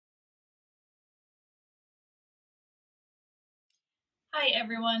Hi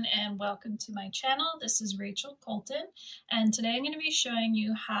everyone and welcome to my channel. This is Rachel Colton and today I'm going to be showing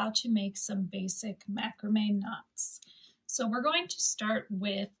you how to make some basic macrame knots. So we're going to start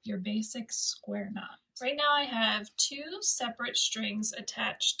with your basic square knot. Right now I have two separate strings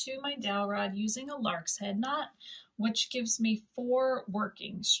attached to my dowel rod using a lark's head knot, which gives me 4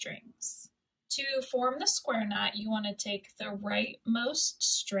 working strings. To form the square knot, you want to take the rightmost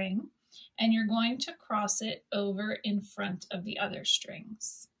string and you're going to cross it over in front of the other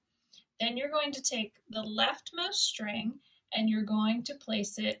strings. Then you're going to take the leftmost string and you're going to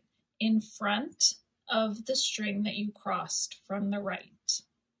place it in front of the string that you crossed from the right.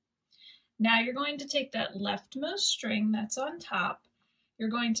 Now you're going to take that leftmost string that's on top, you're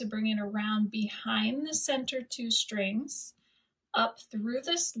going to bring it around behind the center 2 strings, up through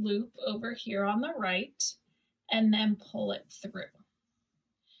this loop over here on the right, and then pull it through.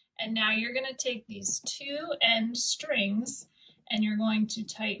 And now you're going to take these 2 end strings and you're going to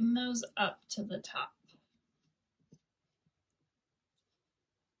tighten those up to the top.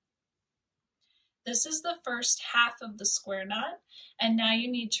 This is the first half of the square knot, and now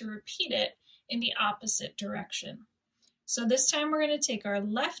you need to repeat it in the opposite direction. So this time we're going to take our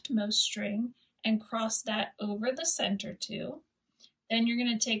leftmost string and cross that over the center 2. Then you're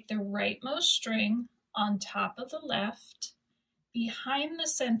going to take the rightmost string on top of the left, behind the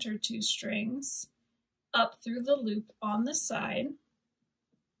center 2 strings, up through the loop on the side,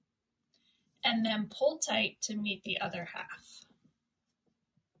 and then pull tight to meet the other half.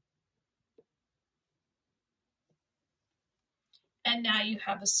 And now you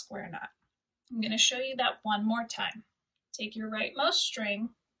have a square knot. I'm going to show you that one more time. Take your rightmost string,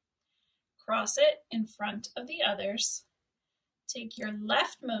 cross it in front of the others, take your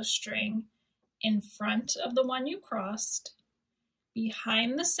leftmost string in front of the one you crossed,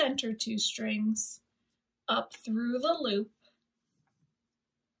 behind the center 2 strings, up through the loop,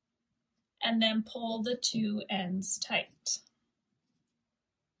 and then pull the 2 ends tight.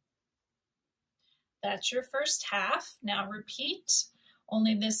 That's your first half. Now repeat,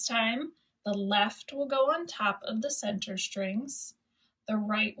 only this time the left will go on top of the center strings, the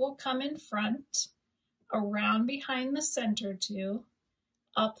right will come in front, around behind the center 2,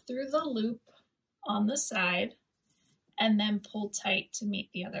 up through the loop on the side, and then pull tight to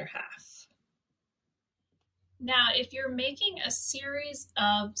meet the other half. Now, if you're making a series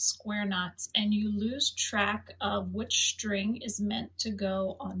of square knots and you lose track of which string is meant to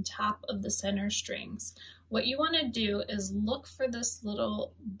go on top of the center strings, what you want to do is look for this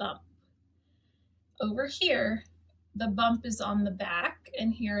little bump. Over here, the bump is on the back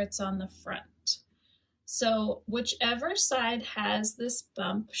and here it's on the front. So whichever side has this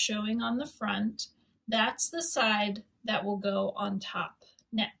bump showing on the front, that's the side that will go on top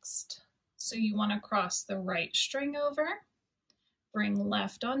next. So you want to cross the right string over, bring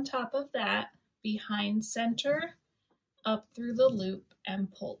left on top of that, behind center, up through the loop,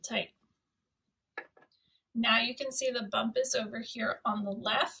 and pull tight. Now you can see the bump is over here on the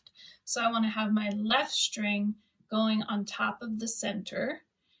left, so I want to have my left string going on top of the center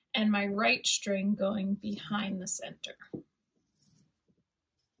and my right string going behind the center.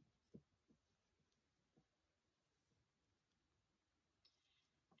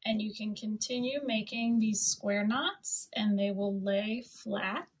 And you can continue making these square knots and they will lay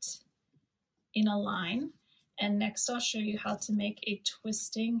flat in a line. And next I'll show you how to make a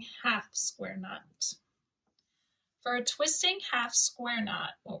twisting half square knot. For a twisting half square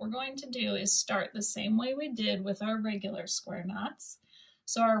knot, what we're going to do is start the same way we did with our regular square knots.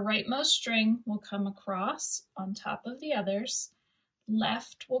 So our rightmost string will come across on top of the others,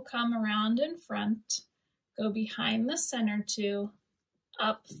 left will come around in front, go behind the center 2,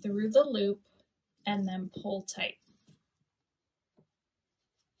 up through the loop, and then pull tight.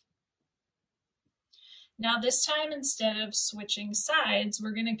 Now this time, instead of switching sides,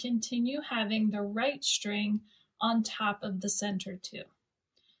 we're going to continue having the right string on top of the center 2.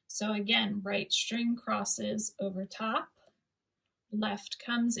 So again, right string crosses over top, left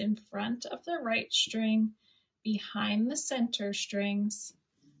comes in front of the right string, behind the center strings,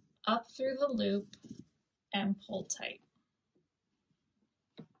 up through the loop, and pull tight.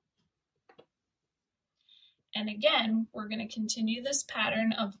 And again, we're going to continue this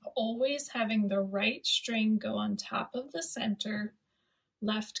pattern of always having the right string go on top of the center,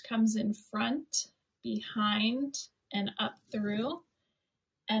 left comes in front, behind, and up through,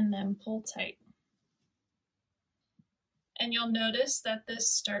 and then pull tight. And you'll notice that this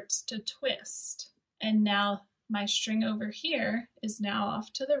starts to twist. And now my string over here is now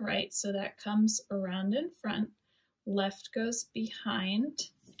off to the right, so that comes around in front, left goes behind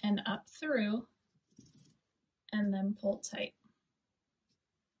and up through, and then pull tight.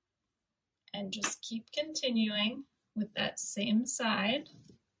 And just keep continuing with that same side,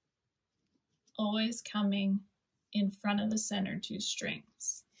 always coming in front of the center 2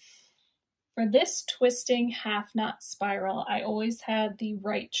 strings. For this twisting half knot spiral, I always had the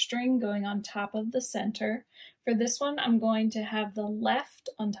right string going on top of the center. For this one, I'm going to have the left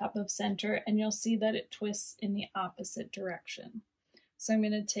on top of center, and you'll see that it twists in the opposite direction. So I'm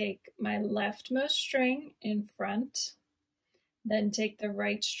going to take my leftmost string in front, then take the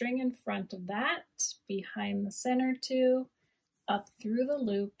right string in front of that, behind the center 2, up through the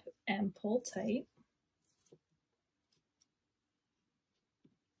loop, and pull tight.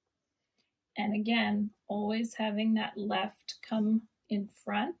 And again, always having that left come in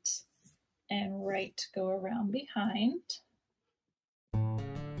front and right go around behind.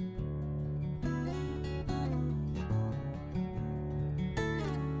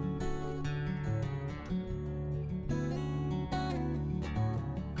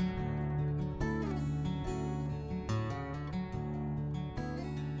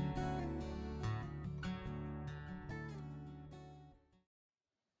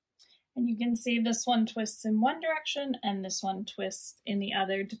 And you can see this one twists in one direction and this one twists in the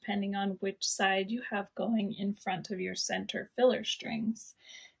other, depending on which side you have going in front of your center filler strings.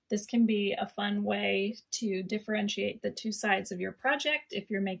 This can be a fun way to differentiate the 2 sides of your project if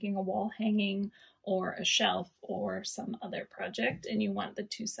you're making a wall hanging or a shelf or some other project and you want the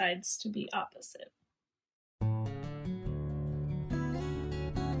 2 sides to be opposite.